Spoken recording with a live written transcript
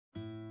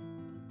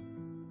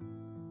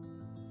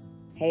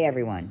Hey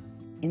everyone!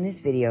 In this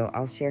video,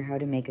 I'll share how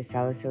to make a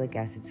salicylic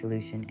acid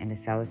solution and a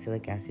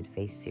salicylic acid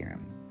face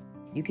serum.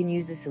 You can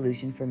use the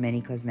solution for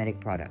many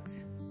cosmetic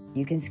products.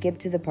 You can skip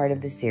to the part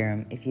of the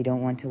serum if you don't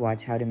want to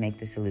watch how to make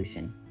the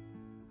solution.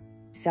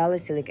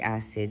 Salicylic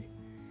acid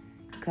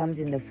comes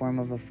in the form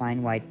of a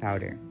fine white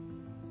powder,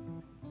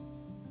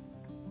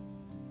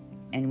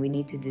 and we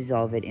need to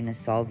dissolve it in a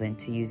solvent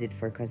to use it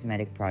for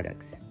cosmetic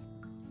products.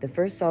 The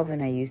first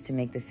solvent I use to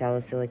make the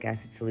salicylic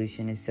acid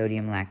solution is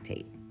sodium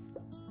lactate.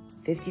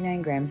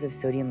 59 grams of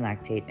sodium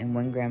lactate and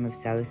 1 gram of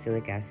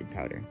salicylic acid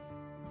powder.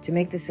 To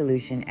make the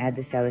solution, add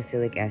the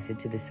salicylic acid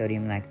to the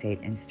sodium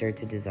lactate and stir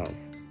to dissolve.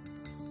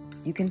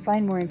 You can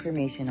find more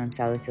information on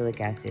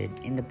salicylic acid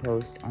in the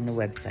post on the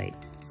website.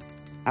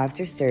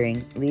 After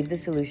stirring, leave the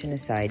solution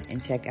aside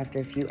and check after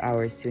a few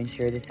hours to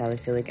ensure the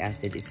salicylic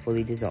acid is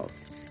fully dissolved.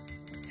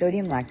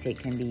 Sodium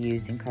lactate can be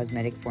used in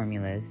cosmetic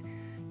formulas,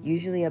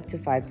 usually up to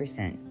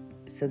 5%,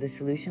 so the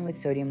solution with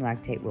sodium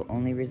lactate will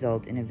only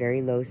result in a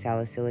very low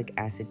salicylic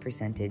acid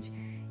percentage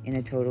in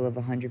a total of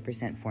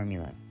 100%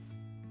 formula.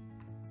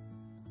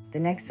 The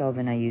next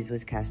solvent I used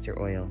was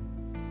castor oil.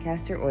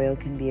 Castor oil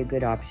can be a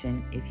good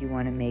option if you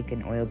want to make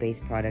an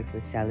oil-based product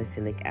with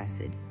salicylic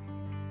acid.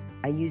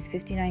 I used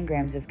 59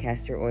 grams of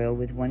castor oil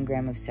with 1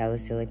 gram of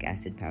salicylic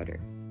acid powder.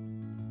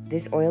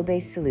 This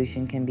oil-based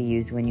solution can be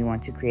used when you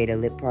want to create a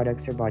lip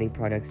products or body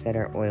products that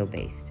are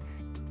oil-based.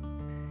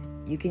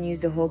 You can use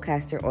the whole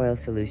castor oil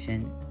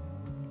solution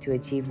to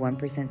achieve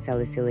 1%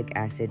 salicylic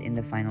acid in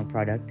the final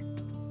product,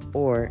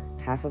 or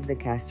half of the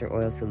castor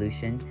oil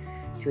solution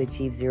to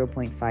achieve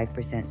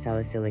 0.5%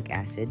 salicylic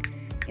acid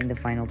in the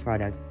final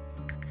product.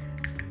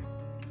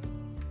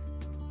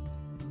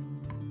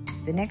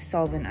 The next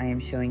solvent I am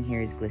showing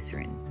here is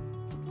glycerin.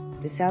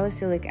 The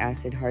salicylic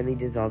acid hardly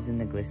dissolves in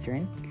the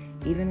glycerin,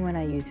 even when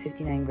I use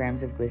 59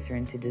 grams of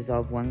glycerin to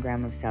dissolve 1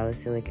 gram of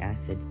salicylic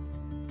acid.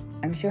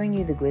 I'm showing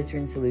you the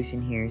glycerin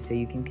solution here so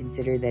you can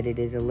consider that it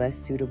is a less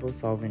suitable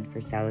solvent for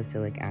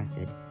salicylic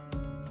acid.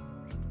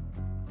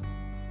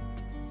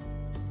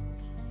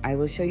 I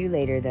will show you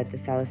later that the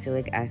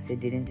salicylic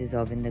acid didn't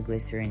dissolve in the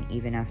glycerin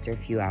even after a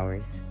few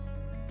hours.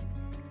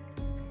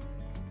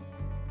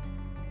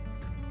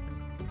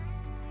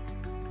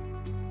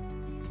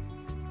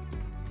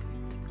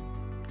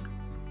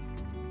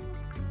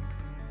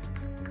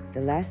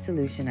 The last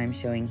solution I'm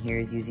showing here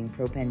is using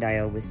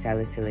propanediol with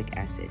salicylic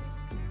acid.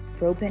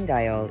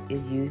 Propanediol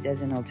is used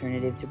as an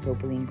alternative to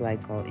propylene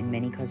glycol in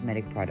many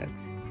cosmetic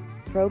products.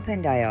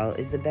 Propanediol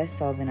is the best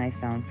solvent I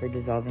found for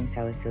dissolving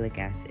salicylic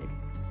acid.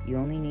 You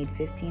only need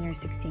 15 or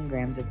 16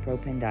 grams of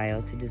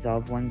propanediol to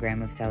dissolve 1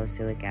 gram of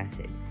salicylic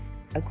acid.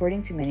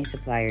 According to many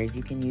suppliers,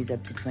 you can use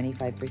up to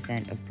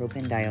 25% of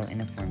propanediol in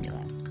a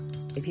formula.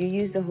 If you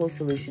use the whole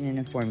solution in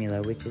a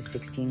formula, which is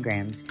 16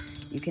 grams,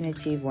 you can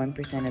achieve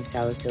 1% of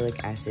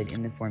salicylic acid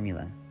in the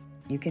formula.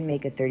 You can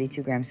make a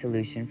 32-gram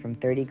solution from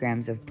 30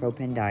 grams of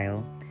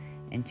propanediol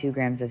and 2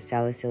 grams of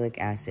salicylic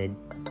acid,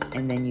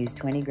 and then use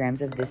 20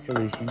 grams of this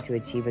solution to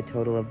achieve a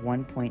total of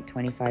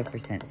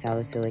 1.25%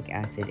 salicylic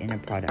acid in a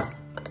product.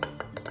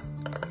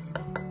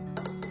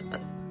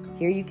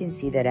 Here you can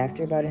see that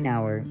after about an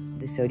hour,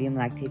 the sodium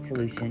lactate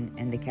solution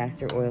and the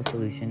castor oil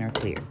solution are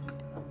clear.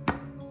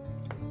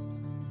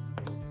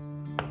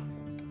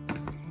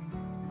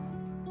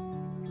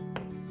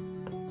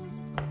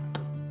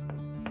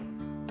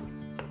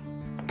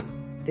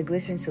 The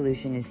glycerin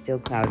solution is still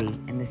cloudy,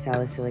 and the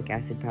salicylic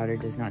acid powder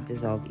does not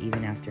dissolve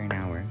even after an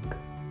hour.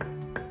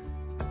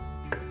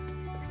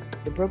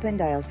 The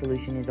propanediol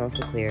solution is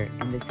also clear,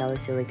 and the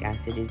salicylic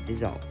acid is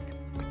dissolved.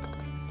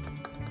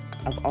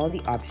 Of all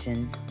the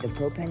options, the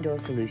propanediol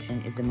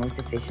solution is the most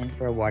efficient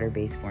for a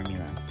water-based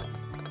formula.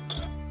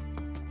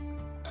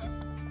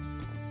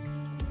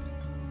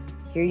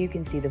 Here you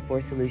can see the 4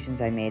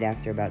 solutions I made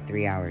after about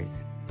 3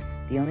 hours.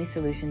 The only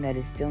solution that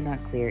is still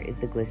not clear is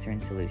the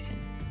glycerin solution.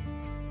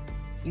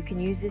 You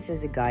can use this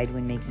as a guide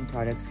when making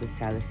products with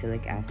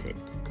salicylic acid.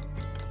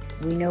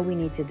 We know we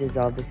need to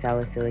dissolve the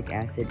salicylic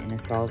acid in a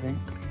solvent,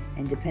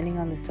 and depending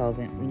on the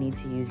solvent, we need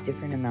to use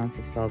different amounts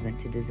of solvent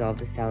to dissolve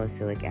the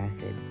salicylic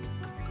acid.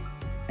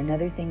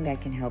 Another thing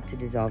that can help to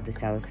dissolve the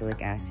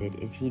salicylic acid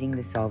is heating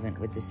the solvent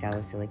with the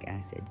salicylic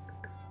acid.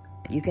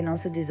 You can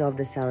also dissolve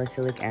the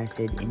salicylic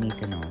acid in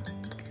ethanol.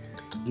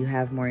 You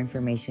have more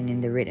information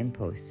in the written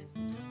post.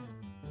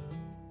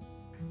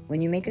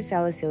 When you make a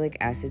salicylic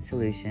acid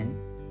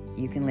solution,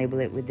 you can label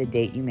it with the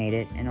date you made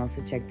it and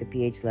also check the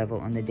pH level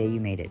on the day you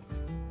made it.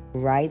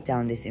 Write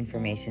down this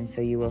information so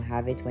you will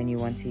have it when you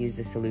want to use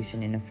the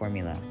solution in a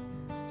formula.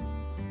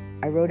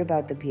 I wrote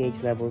about the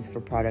pH levels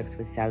for products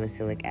with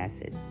salicylic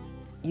acid.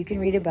 You can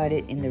read about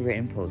it in the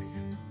written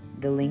post.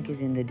 The link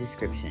is in the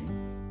description.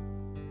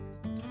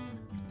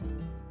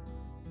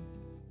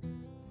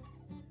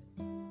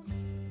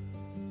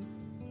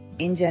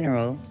 In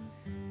general,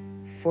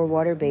 for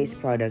water-based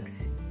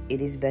products,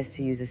 it is best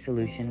to use a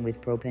solution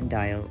with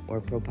propanediol or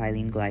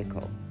propylene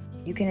glycol.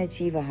 You can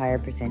achieve a higher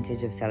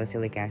percentage of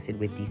salicylic acid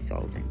with these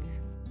solvents.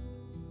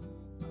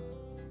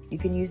 You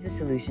can use the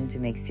solution to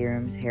make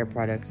serums, hair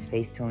products,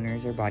 face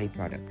toners, or body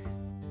products.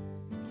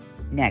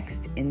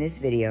 Next, in this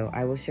video,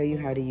 I will show you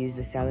how to use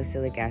the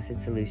salicylic acid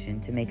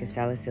solution to make a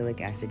salicylic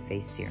acid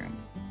face serum.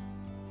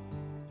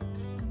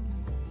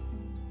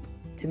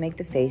 To make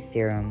the face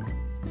serum,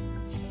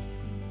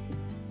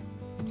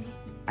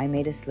 I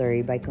made a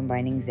slurry by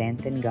combining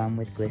xanthan gum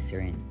with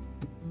glycerin.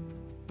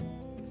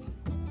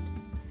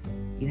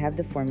 You have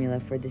the formula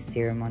for the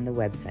serum on the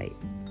website.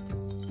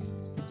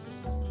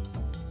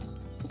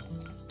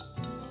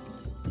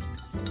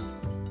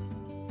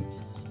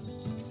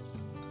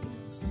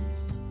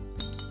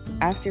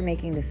 After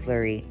making the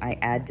slurry, I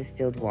add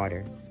distilled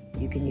water.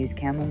 You can use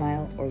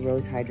chamomile or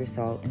rose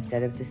hydrosol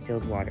instead of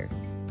distilled water.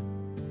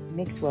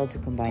 Mix well to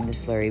combine the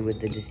slurry with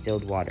the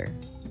distilled water.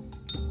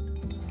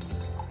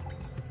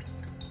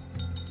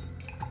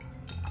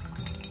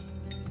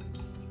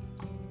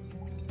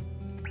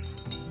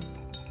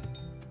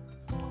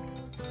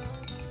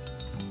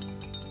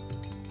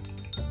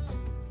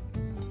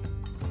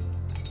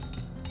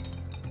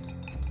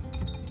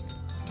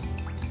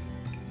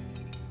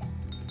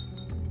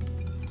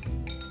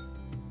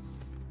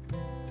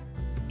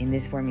 In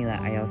this formula,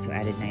 I also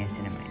added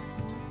niacinamide.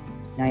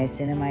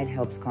 Niacinamide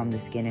helps calm the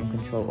skin and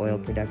control oil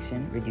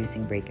production,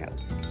 reducing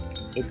breakouts.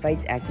 It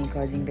fights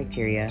acne-causing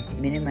bacteria,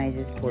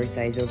 minimizes pore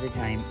size over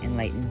time, and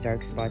lightens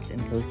dark spots and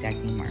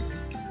post-acne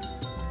marks.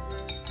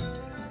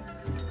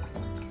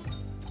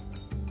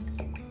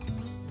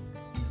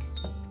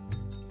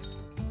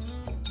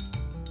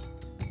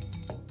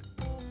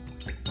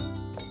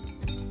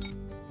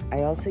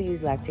 I also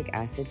use lactic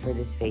acid for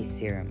this face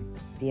serum.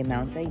 The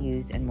amounts I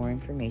used and more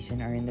information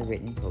are in the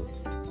written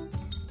posts.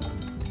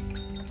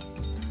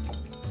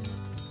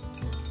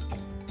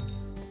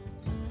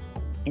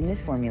 In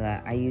this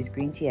formula, I use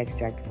green tea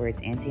extract for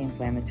its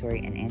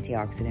anti-inflammatory and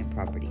antioxidant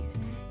properties.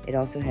 It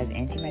also has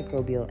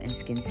antimicrobial and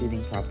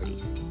skin-soothing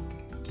properties.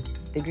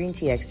 The green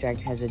tea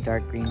extract has a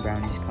dark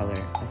green-brownish color,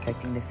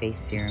 affecting the face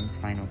serum's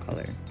final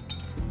color.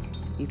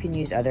 You can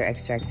use other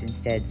extracts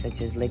instead,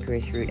 such as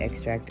licorice root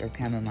extract or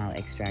chamomile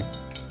extract.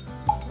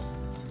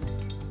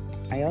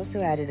 I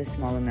also added a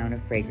small amount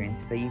of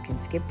fragrance, but you can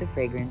skip the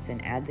fragrance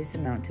and add this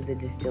amount to the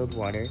distilled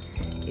water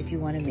if you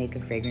want to make a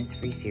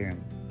fragrance-free serum.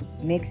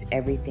 Mix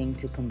everything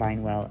to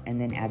combine well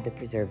and then add the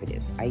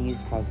preservative. I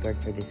use Cosguard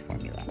for this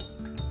formula.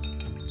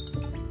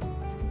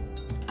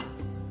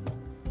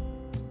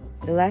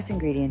 The last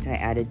ingredient I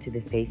added to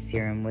the face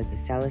serum was the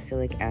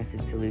salicylic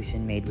acid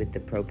solution made with the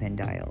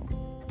propanediol.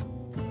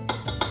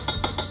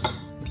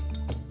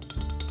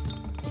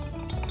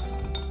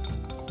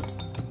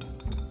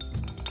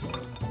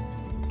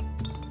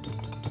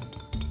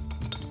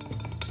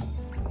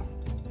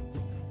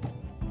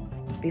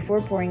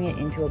 Before pouring it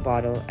into a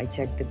bottle, I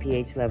checked the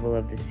pH level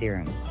of the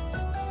serum.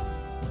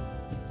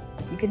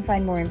 You can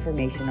find more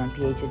information on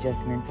pH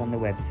adjustments on the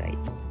website.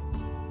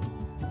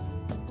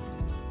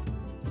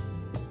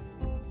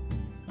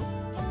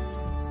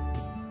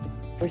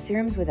 For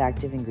serums with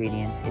active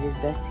ingredients, it is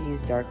best to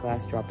use dark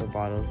glass dropper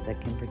bottles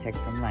that can protect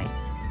from light.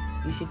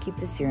 You should keep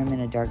the serum in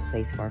a dark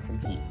place far from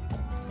heat.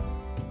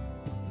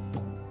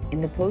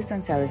 In the post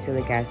on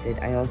salicylic acid,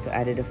 I also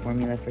added a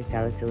formula for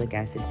salicylic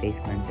acid face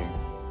cleanser.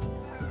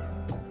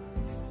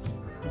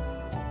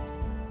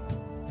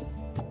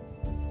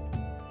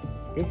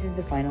 This is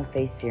the final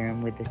face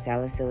serum with the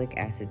salicylic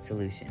acid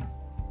solution.